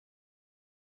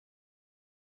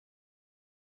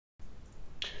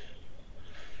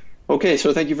Okay,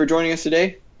 so thank you for joining us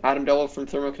today. Adam Dello from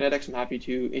Thermo-Kinetics. I'm happy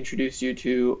to introduce you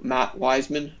to Matt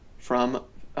Wiseman from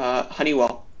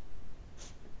Honeywell.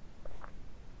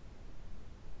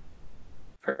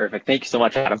 Perfect. Thank you so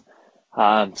much, Adam.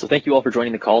 So thank you all for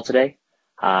joining the call today.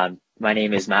 My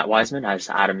name is Matt Wiseman, as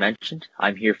Adam mentioned.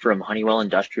 I'm here from Honeywell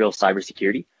Industrial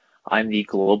Cybersecurity. I'm the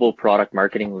global product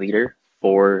marketing leader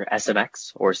for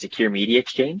SMX, or Secure Media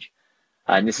Exchange.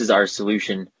 And this is our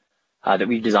solution that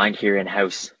we've designed here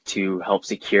in-house to help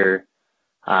secure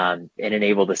and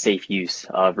enable the safe use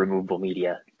of removable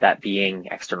media, that being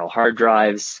external hard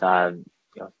drives,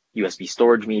 USB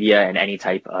storage media, and any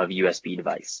type of USB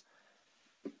device.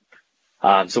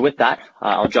 So with that,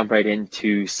 I'll jump right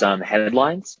into some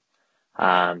headlines.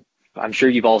 I'm sure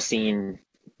you've all seen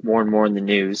more and more in the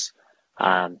news,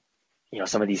 some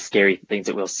of these scary things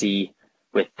that we'll see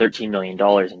with $13 million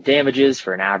in damages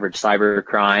for an average cyber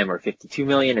crime, or 52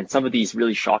 million, and some of these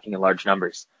really shocking and large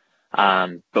numbers.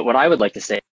 But what I would like to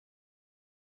say,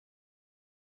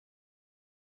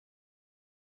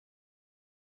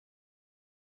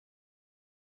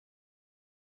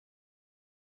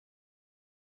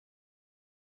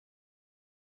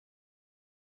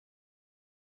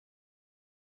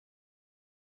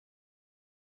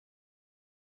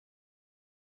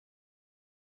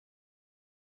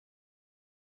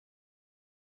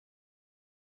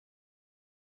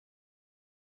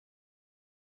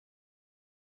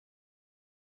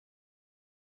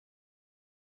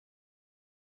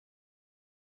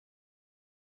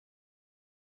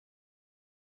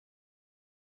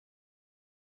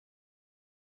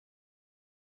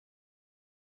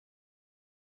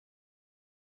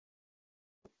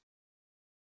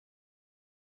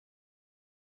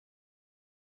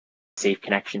 safe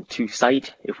connection to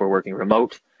site if we're working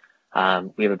remote.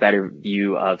 We have a better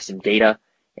view of some data,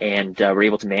 and we're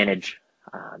able to manage,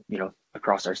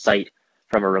 across our site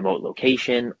from a remote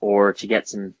location, or to get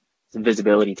some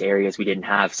visibility to areas we didn't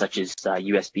have, such as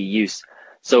USB use.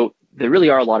 So there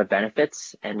really are a lot of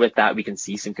benefits, and with that, we can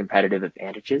see some competitive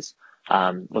advantages.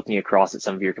 Looking across at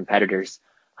some of your competitors,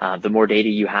 the more data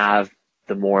you have,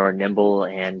 the more nimble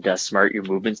and smart your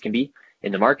movements can be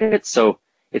in the market. So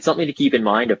it's something to keep in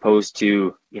mind, opposed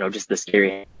to just the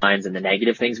scary headlines and the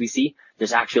negative things we see.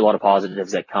 There's actually a lot of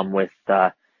positives that come with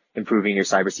improving your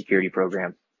cybersecurity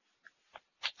program.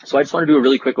 So I just want to do a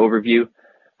really quick overview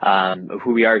of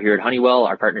who we are here at Honeywell,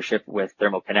 our partnership with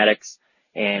Thermo-Kinetics,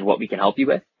 and what we can help you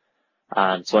with.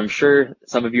 So I'm sure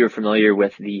some of you are familiar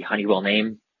with the Honeywell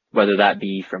name, whether that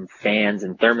be from fans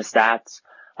and thermostats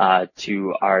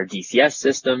to our DCS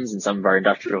systems and some of our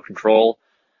industrial control.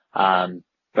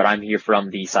 But I'm here from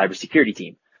the cybersecurity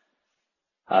team.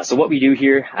 So what we do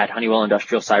here at Honeywell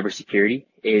Industrial Cybersecurity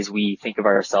is we think of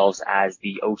ourselves as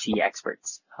the OT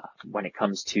experts when it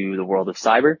comes to the world of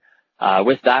cyber.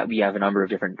 With that, we have a number of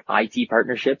different IT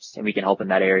partnerships, and we can help in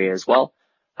that area as well.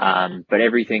 But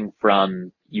everything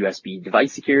from USB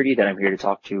device security that I'm here to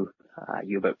talk to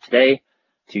you about today,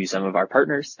 to some of our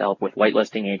partners to help with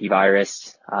whitelisting,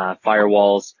 antivirus,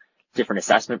 firewalls, different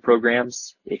assessment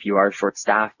programs if you are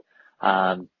short-staffed,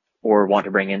 or want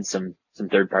to bring in some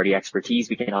third-party expertise,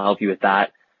 we can help you with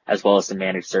that, as well as some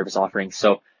managed service offerings.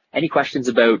 So any questions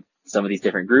about some of these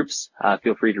different groups,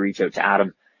 feel free to reach out to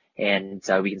Adam, and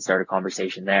we can start a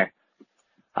conversation there.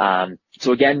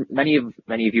 So again, many of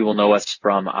you will know us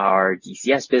from our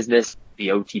DCS business,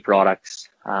 the OT products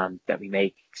that we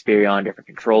make, Experion, different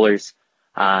controllers,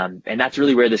 and that's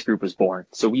really where this group was born.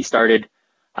 So we started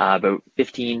about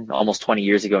 15, almost 20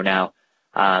 years ago now,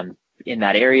 in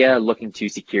that area, looking to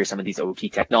secure some of these OT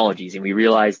technologies. And we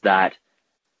realized that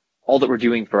all that we're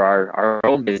doing for our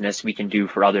own business, we can do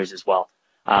for others as well.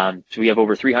 So we have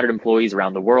over 300 employees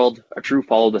around the world, a true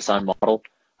follow the sun model.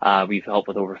 We've helped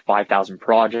with over 5,000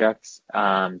 projects,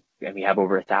 and we have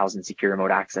over 1,000 secure remote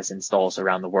access installs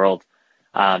around the world.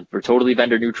 We're totally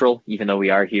vendor neutral, even though we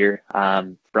are here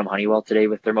from Honeywell today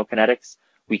with Thermo-Kinetics.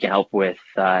 We can help with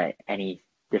any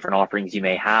different offerings you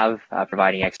may have,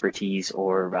 providing expertise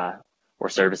or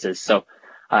services. So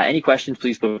any questions,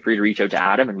 please feel free to reach out to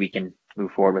Adam, and we can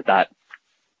move forward with that.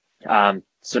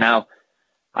 So now,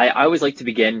 I always like to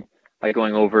begin by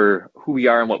going over who we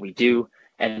are and what we do,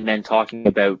 and then talking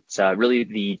about really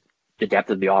the depth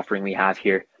of the offering we have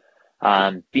here.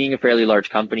 Being a fairly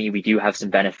large company, we do have some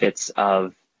benefits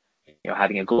of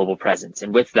having a global presence,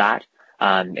 and with that,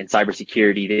 in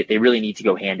cybersecurity, they really need to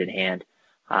go hand in hand.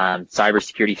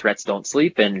 Cybersecurity threats don't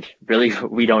sleep, and really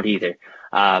we don't either.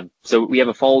 So we have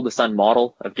a follow the sun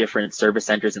model of different service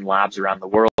centers and labs around the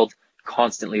world,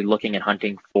 constantly looking and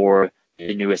hunting for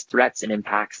the newest threats and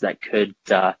impacts that could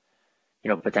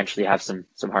potentially have some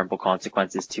harmful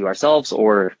consequences to ourselves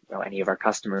or any of our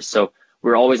customers. So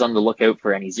we're always on the lookout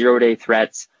for any zero-day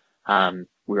threats.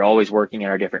 We're always working in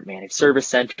our different managed service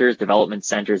centers, development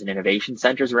centers, and innovation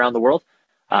centers around the world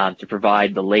to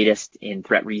provide the latest in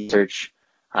threat research,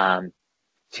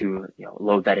 to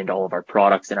load that into all of our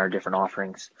products and our different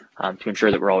offerings, to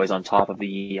ensure that we're always on top of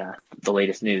the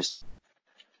latest news.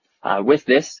 With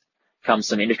this comes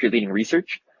some industry-leading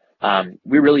research.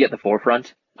 We're really at the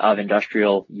forefront of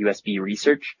industrial USB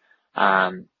research.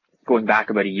 Going back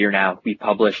about a year now, we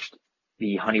published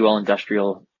the Honeywell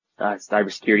Industrial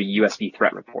Cybersecurity USB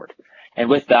Threat Report. And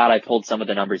with that, I pulled some of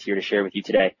the numbers here to share with you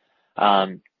today.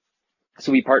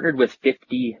 So we partnered with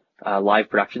 50 live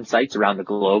production sites around the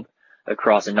globe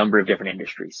across a number of different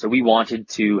industries. So we wanted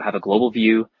to have a global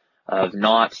view of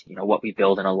not what we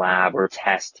build in a lab or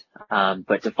test,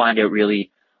 but to find out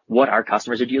really what our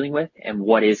customers are dealing with and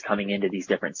what is coming into these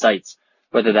different sites,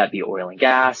 whether that be oil and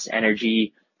gas,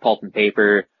 energy, pulp and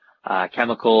paper,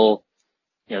 chemical,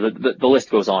 the list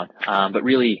goes on. But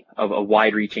really a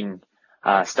wide-reaching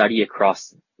study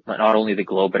across not only the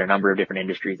globe, but a number of different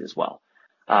industries as well.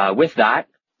 With that,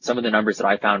 some of the numbers that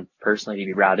I found personally to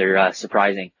be rather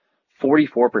surprising: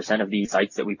 44% of these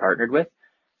sites that we partnered with,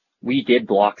 we did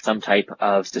block some type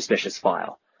of suspicious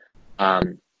file.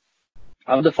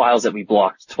 Of the files that we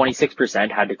blocked,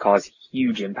 26% had to cause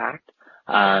huge impact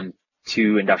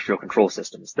to industrial control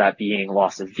systems, that being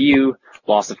loss of view,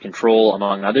 loss of control,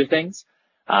 among other things.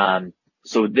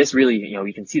 So this really,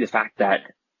 we can see the fact that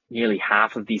nearly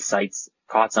half of these sites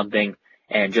caught something,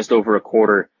 and just over a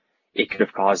quarter, it could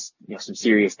have caused some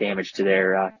serious damage to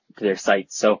their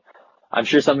sites. So I'm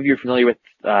sure some of you are familiar with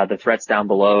the threats down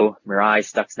below: Mirai,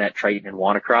 Stuxnet, Triton, and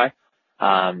WannaCry.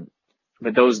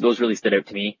 But those really stood out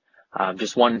to me.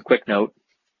 Just one quick note: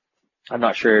 I'm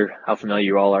not sure how familiar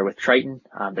you all are with Triton,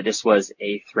 but this was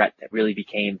a threat that really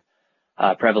became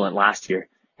prevalent last year,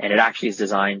 and it actually is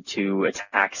designed to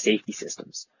attack safety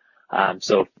systems.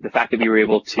 So the fact that we were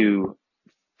able to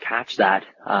catch that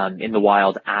in the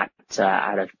wild at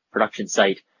a production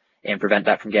site and prevent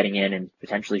that from getting in and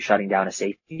potentially shutting down a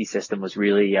safety system was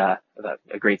really a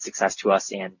great success to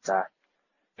us, and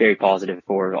very positive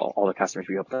for all the customers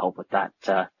we were able to help with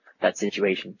that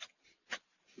situation.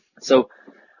 So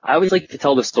I always like to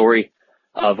tell the story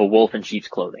of a wolf in sheep's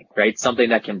clothing, right? Something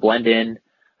that can blend in,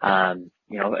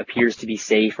 appears to be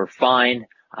safe or fine,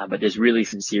 but there's really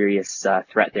some serious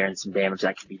threat there and some damage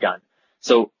that can be done.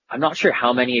 So I'm not sure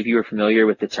how many of you are familiar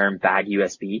with the term bad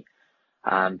USB.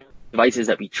 Devices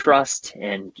that we trust,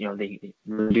 and they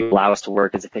do allow us to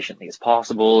work as efficiently as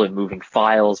possible in moving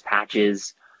files,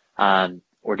 patches,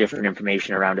 or different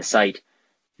information around a site,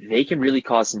 they can really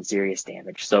cause some serious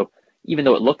damage. So even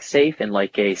though it looks safe and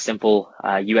like a simple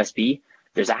USB,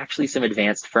 there's actually some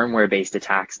advanced firmware-based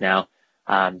attacks now,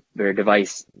 where a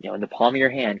device in the palm of your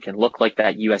hand can look like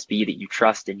that USB that you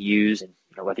trust and use, and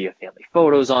whether you have family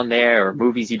photos on there or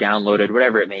movies you downloaded,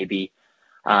 whatever it may be.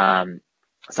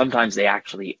 Sometimes they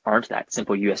actually aren't that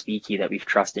simple USB key that we've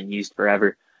trusted and used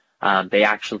forever. They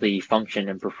actually function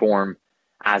and perform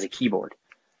as a keyboard.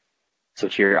 So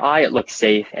to your eye, it looks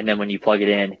safe, and then when you plug it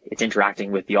in, it's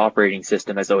interacting with the operating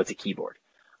system as though it's a keyboard.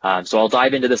 So I'll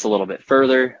dive into this a little bit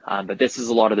further, but this is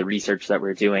a lot of the research that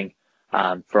we're doing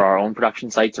for our own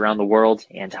production sites around the world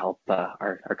and to help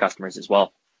our customers as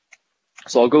well.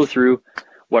 So I'll go through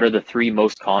what are the three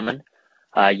most common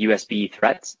USB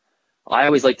threats. I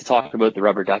always like to talk about the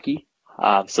rubber ducky.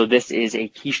 So this is a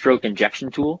keystroke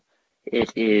injection tool.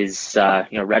 It is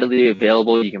readily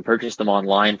available. You can purchase them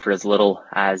online for as little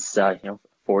as $40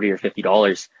 or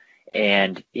 $50,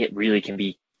 and it really can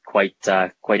be quite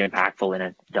impactful in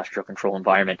an industrial control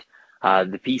environment.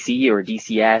 The PC or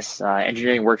DCS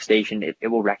engineering workstation, it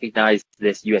will recognize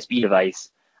this USB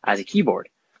device as a keyboard,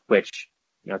 which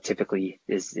typically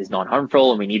is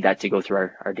non-harmful, and we need that to go through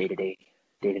our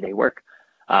day-to-day work.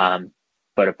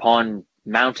 But upon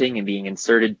mounting and being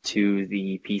inserted to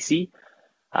the PC,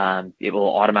 it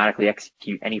will automatically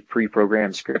execute any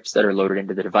pre-programmed scripts that are loaded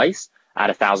into the device at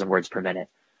 1,000 words per minute.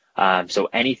 So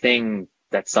anything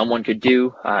that someone could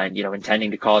do,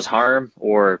 intending to cause harm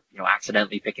or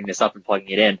accidentally picking this up and plugging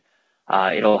it in,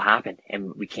 it'll happen,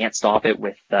 and we can't stop it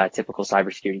with typical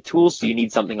cybersecurity tools. So you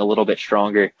need something a little bit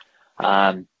stronger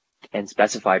and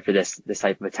specified for this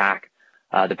type of attack.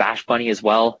 The Bash Bunny as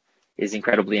well is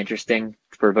incredibly interesting.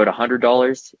 For about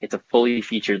 $100, it's a fully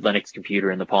featured Linux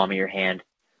computer in the palm of your hand.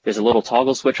 There's a little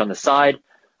toggle switch on the side,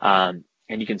 and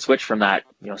you can switch from that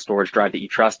storage drive that you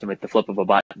trust, and with the flip of a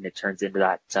button, it turns into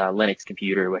that Linux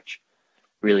computer, which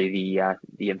really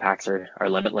the impacts are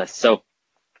limitless. So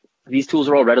these tools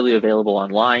are all readily available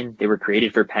online. They were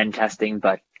created for pen testing,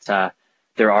 but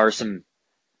there are some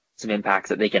impacts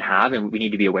that they can have, and we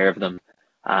need to be aware of them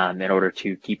in order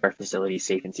to keep our facilities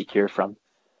safe and secure from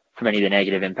any of the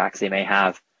negative impacts they may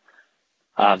have.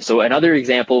 So another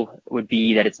example would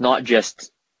be that it's not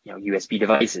just USB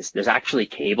devices. There's actually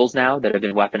cables now that have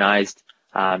been weaponized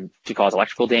to cause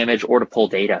electrical damage or to pull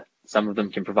data. Some of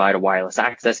them can provide a wireless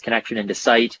access connection into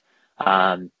site,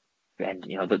 and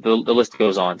the list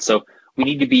goes on. So we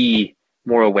need to be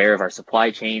more aware of our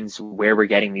supply chains, where we're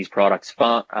getting these products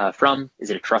from. Is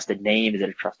it a trusted name? Is it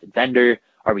a trusted vendor?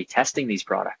 Are we testing these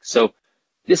products? So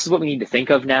this is what we need to think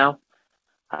of now.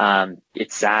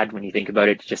 It's sad when you think about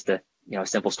it, it's just a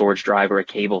simple storage drive or a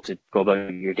cable to go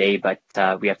about your day, but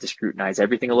we have to scrutinize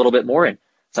everything a little bit more, and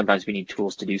sometimes we need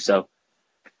tools to do so.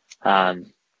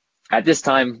 At this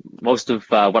time, most of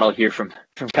what I'll hear from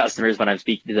customers when I'm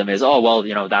speaking to them is, oh,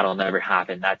 well, that'll never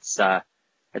happen. That's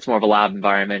more of a lab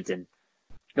environment, and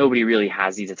nobody really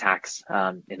has these attacks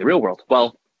in the real world.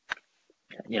 Well,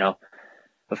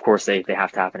 of course they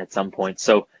have to happen at some point.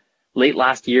 So late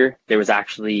last year, there was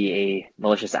actually a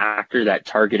malicious actor that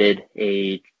targeted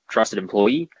a trusted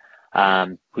employee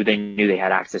who they knew they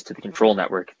had access to the control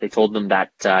network. They told them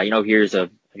that, here's a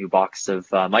new box of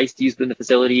mice to use in the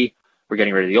facility. We're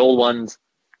getting rid of the old ones.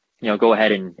 Go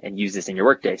ahead and use this in your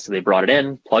workday. So they brought it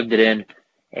in, plugged it in,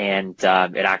 and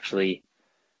it actually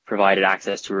provided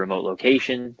access to a remote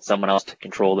location. Someone else took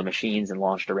control of the machines and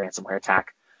launched a ransomware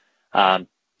attack.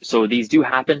 So these do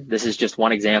happen. This is just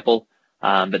one example,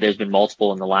 but there's been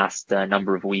multiple in the last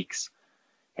number of weeks.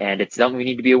 And it's something we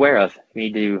need to be aware of. We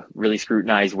need to really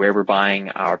scrutinize where we're buying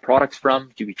our products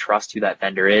from. Do we trust who that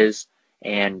vendor is?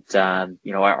 And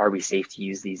are we safe to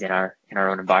use these in our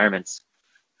own environments?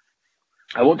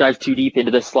 I won't dive too deep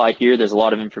into this slide here. There's a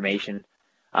lot of information,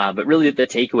 but really the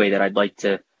takeaway that I'd like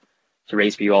to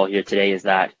raise for you all here today is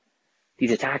that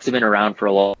these attacks have been around for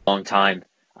a long time,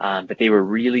 but they were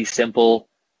really simple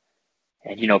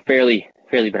and fairly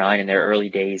benign in their early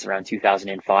days around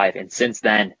 2005. And since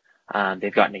then,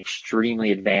 they've gotten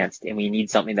extremely advanced, and we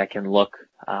need something that can look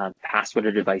past what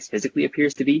a device physically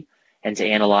appears to be, and to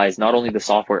analyze not only the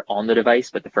software on the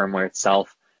device, but the firmware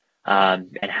itself,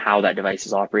 and how that device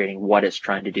is operating, what it's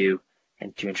trying to do,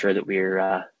 and to ensure that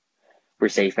we're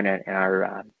safe in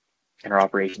our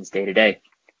operations day to day.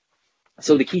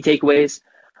 So the key takeaways,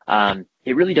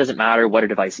 it really doesn't matter what a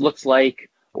device looks like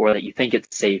or that you think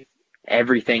it's safe.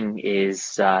 Everything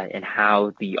is in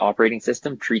how the operating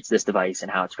system treats this device and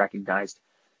how it's recognized.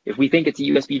 If we think it's a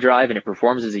USB drive and it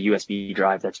performs as a USB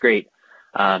drive, that's great.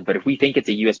 But if we think it's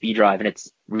a USB drive and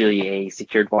it's really a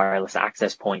secured wireless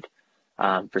access point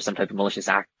for some type of malicious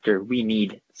actor, we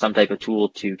need some type of tool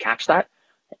to catch that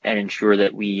and ensure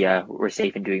that we're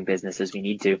safe in doing business as we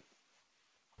need to.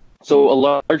 So a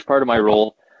large part of my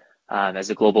role as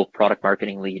a global product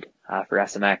marketing lead for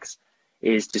SMX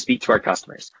is to speak to our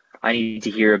customers. I need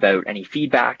to hear about any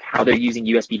feedback, how they're using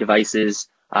USB devices,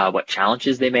 what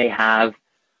challenges they may have,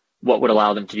 what would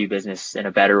allow them to do business in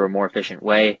a better or more efficient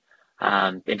way,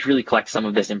 and to really collect some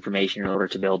of this information in order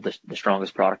to build the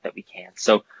strongest product that we can.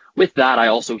 So with that, I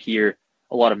also hear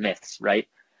a lot of myths, right?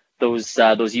 Those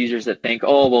users that think,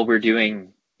 oh, well, we're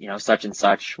doing such and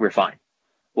such, we're fine.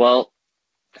 Well,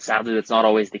 sadly, that's not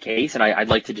always the case, and I'd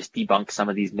like to just debunk some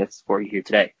of these myths for you here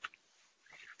today.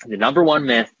 The number one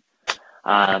myth,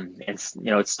 and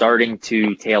it's starting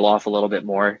to tail off a little bit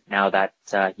more now that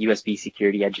USB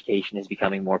security education is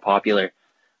becoming more popular,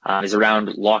 is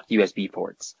around locked USB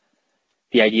ports.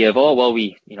 The idea of, oh, well,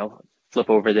 we flip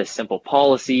over this simple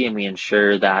policy and we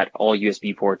ensure that all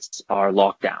USB ports are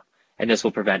locked down, and this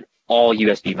will prevent all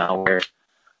USB malware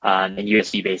and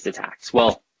USB-based attacks.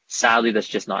 Well, sadly, that's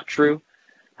just not true.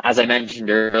 As I mentioned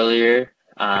earlier,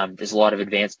 there's a lot of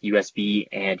advanced USB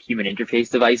and human interface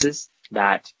devices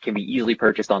that can be easily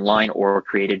purchased online or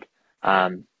created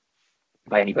by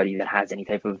anybody that has any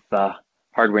type of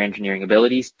hardware engineering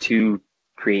abilities to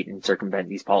create and circumvent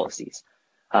these policies.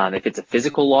 If it's a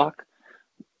physical lock,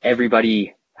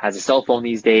 everybody has a cell phone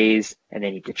these days and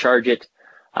they need to charge it.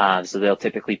 So they'll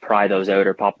typically pry those out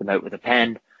or pop them out with a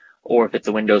pen. Or if it's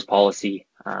a Windows policy,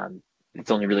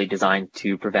 it's only really designed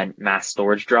to prevent mass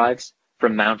storage drives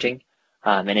from mounting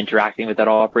and interacting with that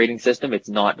operating system. It's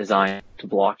not designed to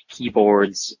block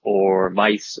keyboards or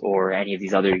mice or any of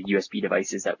these other USB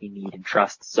devices that we need and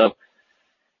trust. So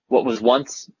what was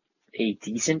once a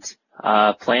decent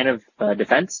plan of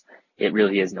defense, it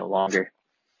really is no longer.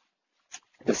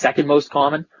 The second most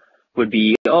common would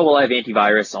be, oh, well, I have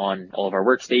antivirus on all of our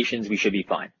workstations, we should be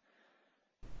fine.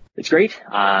 It's great,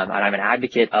 and I'm an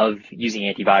advocate of using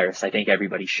antivirus. I think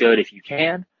everybody should if you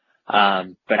can,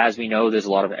 but as we know, there's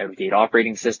a lot of out-of-date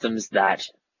operating systems that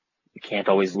you can't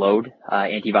always load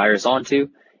antivirus onto,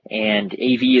 and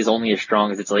AV is only as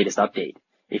strong as its latest update.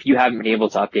 If you haven't been able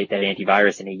to update that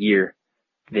antivirus in a year,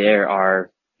 there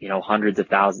are, hundreds of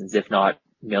thousands, if not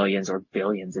millions or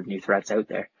billions of new threats out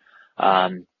there.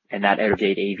 And that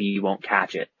out-of-date AV won't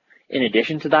catch it. In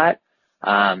addition to that,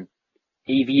 AV,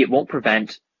 it won't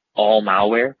prevent all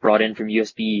malware brought in from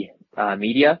USB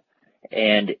media.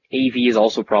 And AV is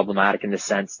also problematic in the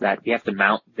sense that we have to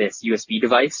mount this USB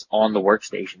device on the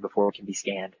workstation before it can be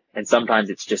scanned. And sometimes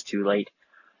it's just too late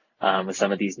with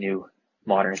some of these new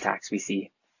modern attacks we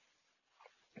see.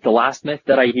 The last myth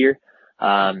that I hear,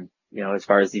 as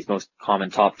far as these most common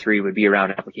top three, would be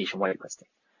around application whitelisting.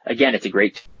 Again, it's a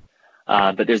great,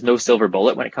 but there's no silver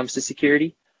bullet when it comes to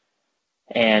security.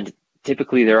 And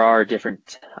typically there are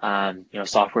different,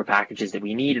 software packages that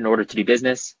we need in order to do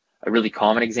business. A really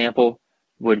common example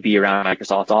would be around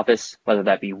Microsoft Office, whether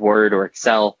that be Word or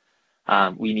Excel.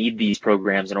 We need these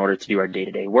programs in order to do our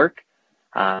day-to-day work.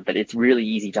 But it's really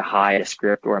easy to hide a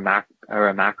script or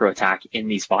a macro attack in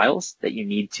these files that you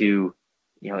need to,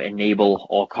 enable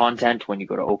all content when you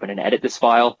go to open and edit this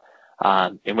file.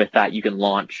 And with that, you can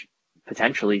launch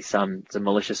potentially some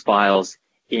malicious files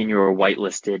in your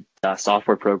whitelisted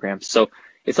software programs. So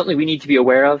it's something we need to be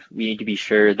aware of. We need to be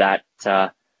sure that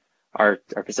our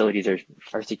facilities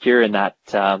are secure and that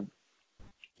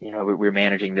we're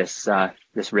managing this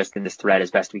risk and this threat as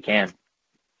best we can.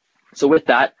 So with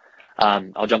that,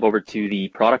 I'll jump over to the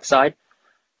product side.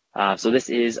 So this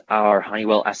is our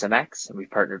Honeywell SMX, and we've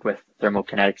partnered with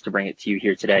Thermo-Kinetics to bring it to you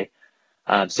here today.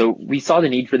 So we saw the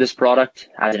need for this product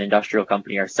as an industrial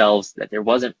company ourselves, that there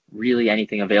wasn't really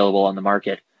anything available on the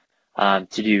market to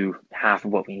do half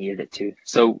of what we needed it to.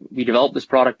 So we developed this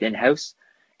product in-house,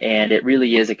 and it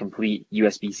really is a complete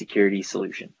USB security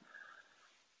solution.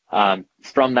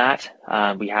 From that,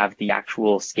 we have the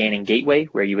actual scanning gateway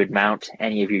where you would mount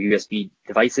any of your USB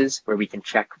devices, where we can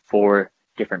check for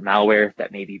different malware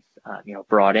that may be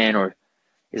brought in or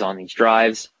is on these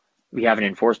drives. We have an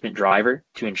enforcement driver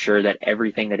to ensure that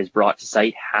everything that is brought to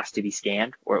site has to be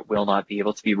scanned, or it will not be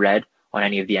able to be read on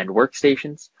any of the end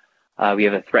workstations. We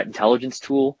have a threat intelligence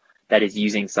tool that is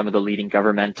using some of the leading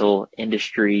governmental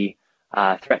industry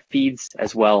threat feeds,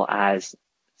 as well as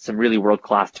some really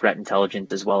world-class threat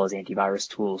intelligence, as well as antivirus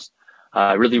tools,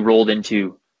 really rolled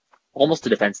into almost a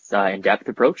defense in-depth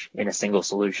approach in a single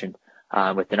solution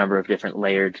with the number of different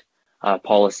layered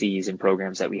policies and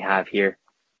programs that we have here.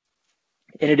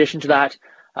 In addition to that,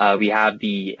 we have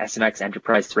the SMX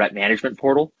Enterprise Threat Management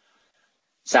Portal.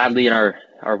 Sadly, in our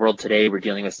world today, we're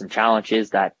dealing with some challenges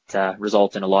that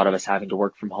result in a lot of us having to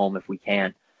work from home if we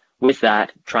can. With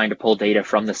that, trying to pull data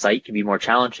from the site can be more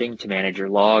challenging to manage your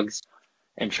logs,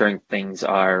 ensuring things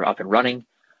are up and running.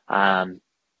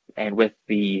 And with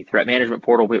the threat management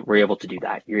portal, we're able to do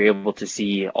that. You're able to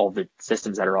see all the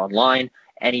systems that are online,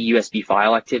 any USB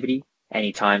file activity,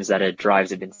 any times that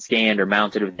drives have been scanned or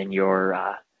mounted within your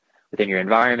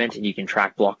environment, and you can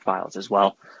track block files as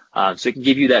well. So it can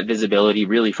give you that visibility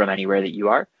really from anywhere that you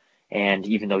are. And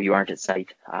even though you aren't at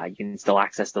site, you can still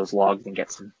access those logs and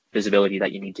get some visibility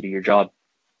that you need to do your job.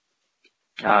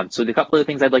 So the couple of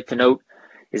things I'd like to note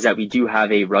is that we do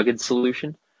have a rugged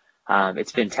solution.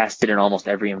 It's been tested in almost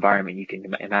every environment you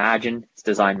can imagine. It's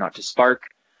designed not to spark.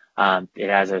 It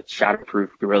has a shatterproof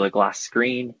Gorilla Glass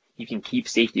screen. You can keep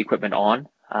safety equipment on,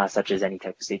 such as any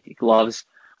type of safety gloves,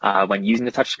 when using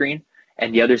the touchscreen.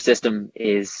 And the other system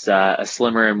is a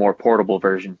slimmer and more portable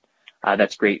version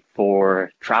that's great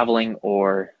for traveling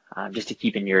or just to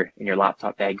keep in your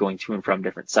laptop bag going to and from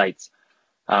different sites.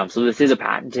 So this is a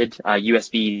patented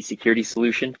USB security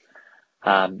solution,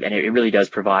 and it really does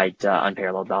provide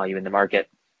unparalleled value in the market.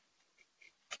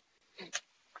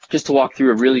 Just to walk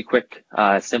through a really quick,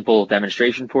 simple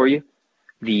demonstration for you,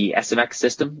 the SMX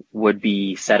system would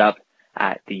be set up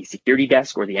at the security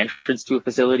desk or the entrance to a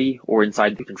facility, or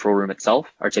inside the control room itself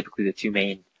are typically the two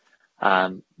main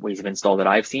ways of install that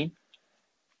I've seen.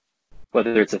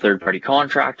 Whether it's a third-party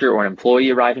contractor or an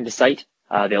employee arriving to site,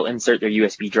 they'll insert their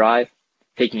USB drive,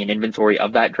 taking an inventory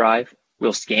of that drive.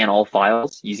 We'll scan all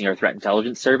files using our threat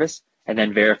intelligence service, and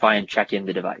then verify and check in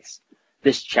the device.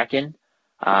 This check-in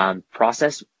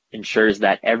process ensures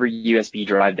that every USB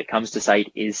drive that comes to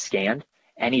site is scanned.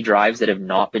 Any drives that have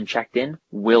not been checked in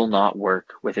will not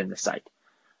work within the site.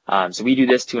 So we do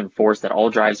this to enforce that all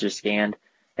drives are scanned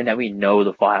and that we know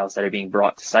the files that are being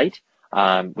brought to site.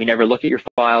 We never look at your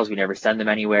files. We never send them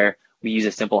anywhere. We use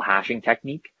a simple hashing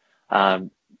technique to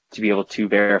be able to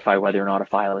verify whether or not a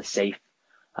file is safe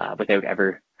without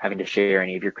ever having to share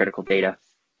any of your critical data.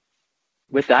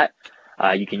 With that,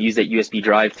 you can use that USB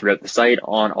drive throughout the site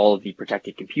on all of the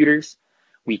protected computers.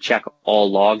 we check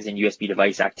all logs and USB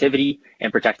device activity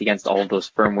and protect against all of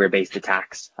those firmware-based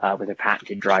attacks with a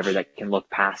patented driver that can look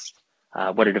past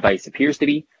what a device appears to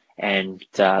be and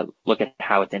look at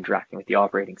how it's interacting with the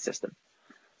operating system.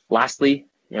 Lastly,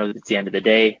 it's the end of the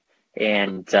day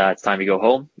and it's time to go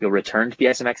home. You'll return to the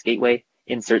SMX gateway,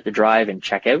 insert the drive, and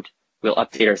check out. We'll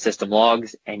update our system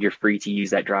logs, and you're free to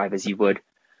use that drive as you would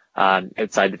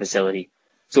outside the facility.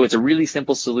 So it's a really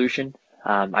simple solution.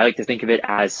 I like to think of it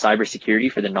as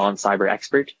cybersecurity for the non-cyber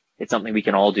expert. It's something we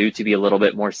can all do to be a little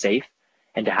bit more safe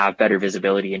and to have better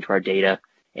visibility into our data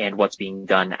and what's being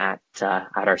done at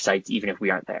our sites, even if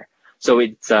we aren't there. So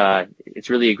it's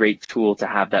really a great tool to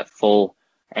have that full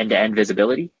end-to-end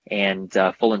visibility and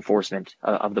full enforcement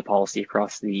of the policy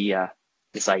across the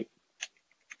site.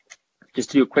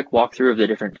 Just to do a quick walkthrough of the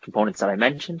different components that I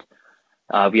mentioned.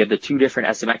 We have the two different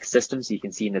SMX systems you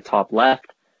can see in the top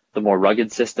left, the more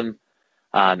rugged system,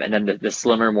 and then the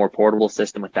slimmer, more portable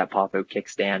system with that pop-out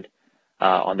kickstand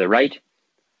on the right.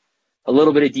 A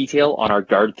little bit of detail on our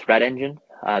Guard threat engine.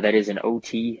 That is an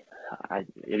OT.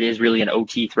 It is really an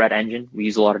OT threat engine. We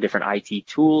use a lot of different IT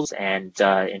tools and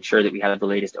ensure that we have the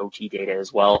latest OT data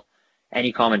as well.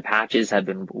 Any common patches have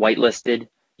been whitelisted.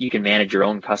 You can manage your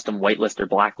own custom whitelist or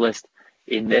blacklist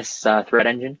in this threat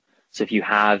engine. So if you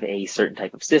have a certain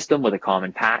type of system with a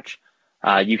common patch,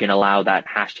 you can allow that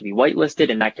hash to be whitelisted,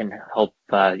 and that can help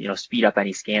speed up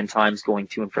any scan times going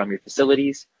to and from your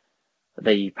facilities.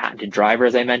 The patented driver,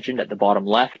 as I mentioned, at the bottom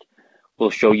left, will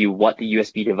show you what the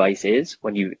USB device is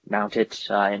when you mount it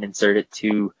and insert it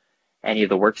to any of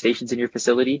the workstations in your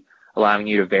facility, allowing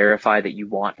you to verify that you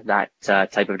want that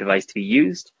type of device to be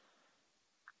used.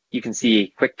 You can see a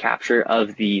quick capture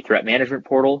of the threat management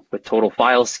portal with total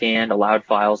files scanned, allowed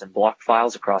files, and blocked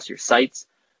files across your sites.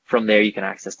 From there, you can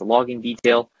access the logging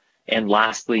detail. And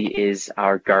lastly is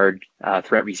our Guard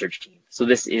threat research team. So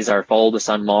this is our follow the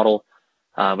sun model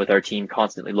with our team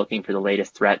constantly looking for the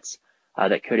latest threats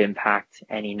that could impact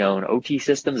any known OT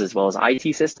systems as well as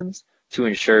IT systems to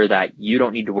ensure that you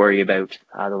don't need to worry about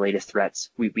the latest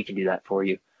threats. We can do that for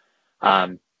you.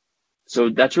 So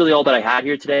that's really all that I had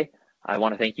here today. I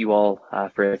want to thank you all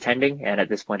for attending, and at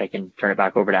this point I can turn it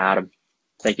back over to Adam.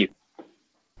 Thank you.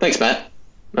 Thanks, Matt.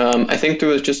 I think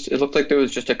it looked like there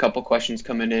was just a couple questions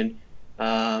coming in.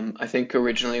 I think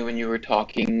originally when you were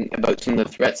talking about some of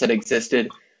the threats that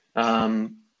existed, there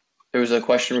was a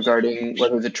question regarding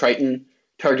whether the Triton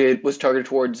was targeted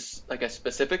towards like a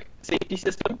specific safety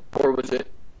system, or was it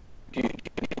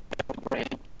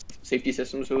safety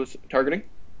systems it was targeting?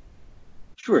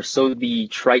 Sure. So the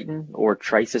Triton, or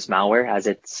Trisis malware, as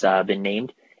it's been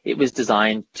named, it was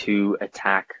designed to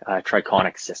attack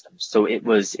Triconic systems. So it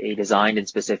was a designed and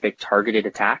specific targeted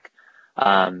attack.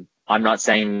 I'm not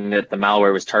saying that the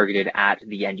malware was targeted at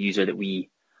the end user that we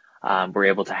were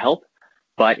able to help,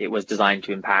 but it was designed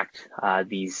to impact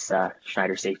these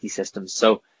Schneider safety systems.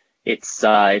 So it's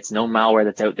known malware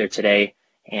that's out there today,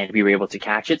 and we were able to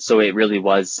catch it. So it really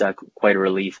was quite a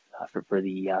relief for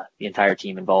the entire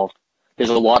team involved. There's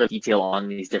a lot of detail on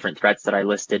these different threats that I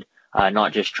listed,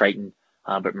 not just Triton,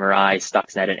 but Mirai,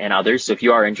 Stuxnet, and others. So if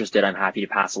you are interested, I'm happy to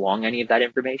pass along any of that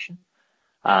information.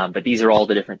 But these are all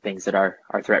the different things that our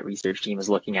threat research team is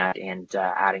looking at and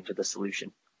adding to the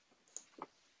solution.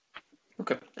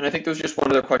 Okay, and I think there was just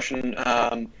one other question,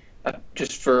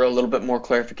 just for a little bit more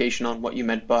clarification on what you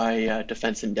meant by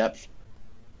defense in depth.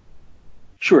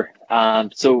 Sure.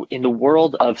 So in the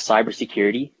world of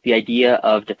cybersecurity, the idea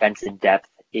of defense in depth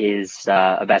is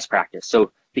a best practice.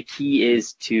 So the key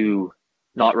is to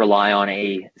not rely on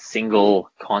a single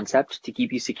concept to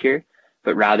keep you secure,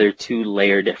 but rather to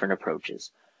layer different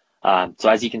approaches. So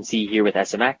as you can see here with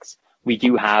SMX, we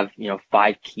do have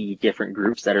 5 key different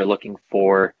groups that are looking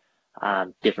for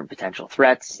different potential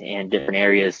threats and different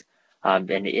areas. And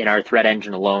in our threat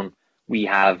engine alone, we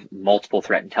have multiple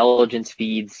threat intelligence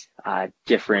feeds,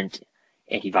 different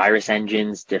antivirus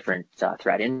engines, different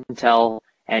threat intel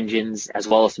engines, as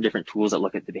well as some different tools that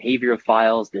look at the behavior of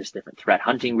files. There's different threat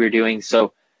hunting we're doing.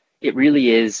 So it really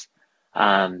is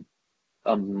a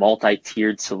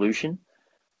multi-tiered solution,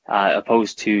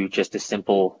 opposed to just a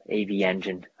simple AV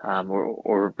engine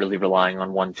or really relying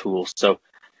on one tool. So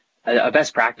a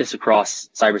best practice across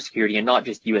cybersecurity, and not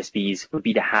just USBs, would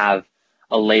be to have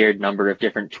a layered number of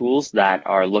different tools that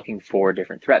are looking for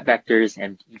different threat vectors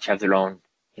and each have their own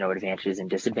advantages and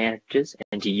disadvantages,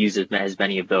 and to use as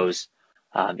many of those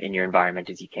in your environment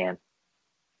as you can.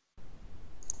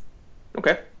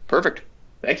 Okay, perfect.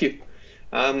 Thank you.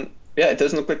 Yeah, it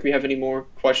doesn't look like we have any more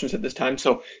questions at this time.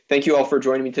 So thank you all for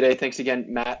joining me today. Thanks again,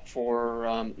 Matt,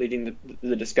 for leading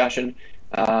the discussion.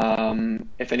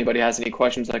 If anybody has any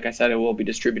questions, like I said, I will be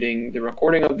distributing the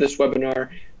recording of this webinar,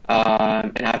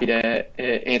 and happy to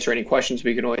answer any questions.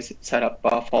 We can always set up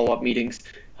follow-up meetings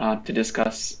to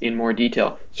discuss in more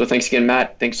detail. So thanks again,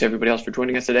 Matt. Thanks to everybody else for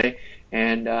joining us today.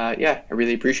 And yeah, I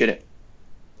really appreciate it.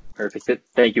 Perfect.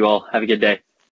 Thank you all. Have a good day.